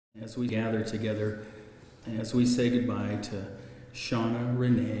As we gather together, as we say goodbye to Shaunna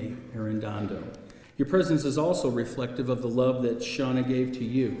Arredondo. Your presence is also reflective of the love that Shaunna gave to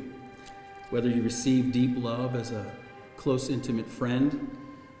you. Whether you received deep love as a close, intimate friend,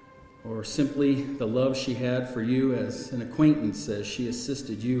 or simply the love she had for you as an acquaintance as she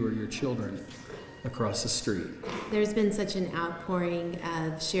assisted you or your children across the street. There's been such an outpouring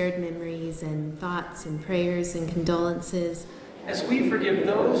of shared memories and thoughts and prayers and condolences. As we forgive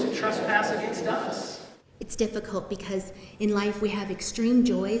those who trespass against us. It's difficult because in life we have extreme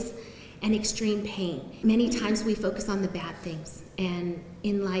joys and extreme pain. Many times we focus on the bad things, and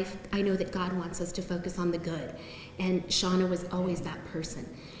in life I know that God wants us to focus on the good, and Shaunna was always that person.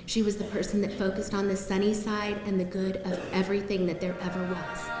 She was the person that focused on the sunny side and the good of everything that there ever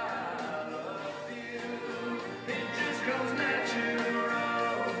was.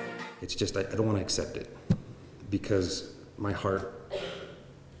 It's just I don't want to accept it because my heart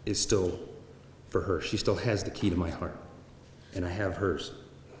is still for her. She still has the key to my heart, and I have hers.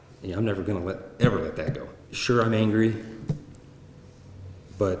 And I'm never going to ever let that go. Sure, I'm angry,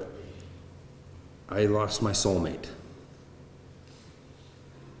 but I lost my soulmate.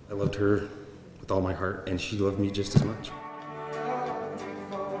 I loved her with all my heart, and she loved me just as much.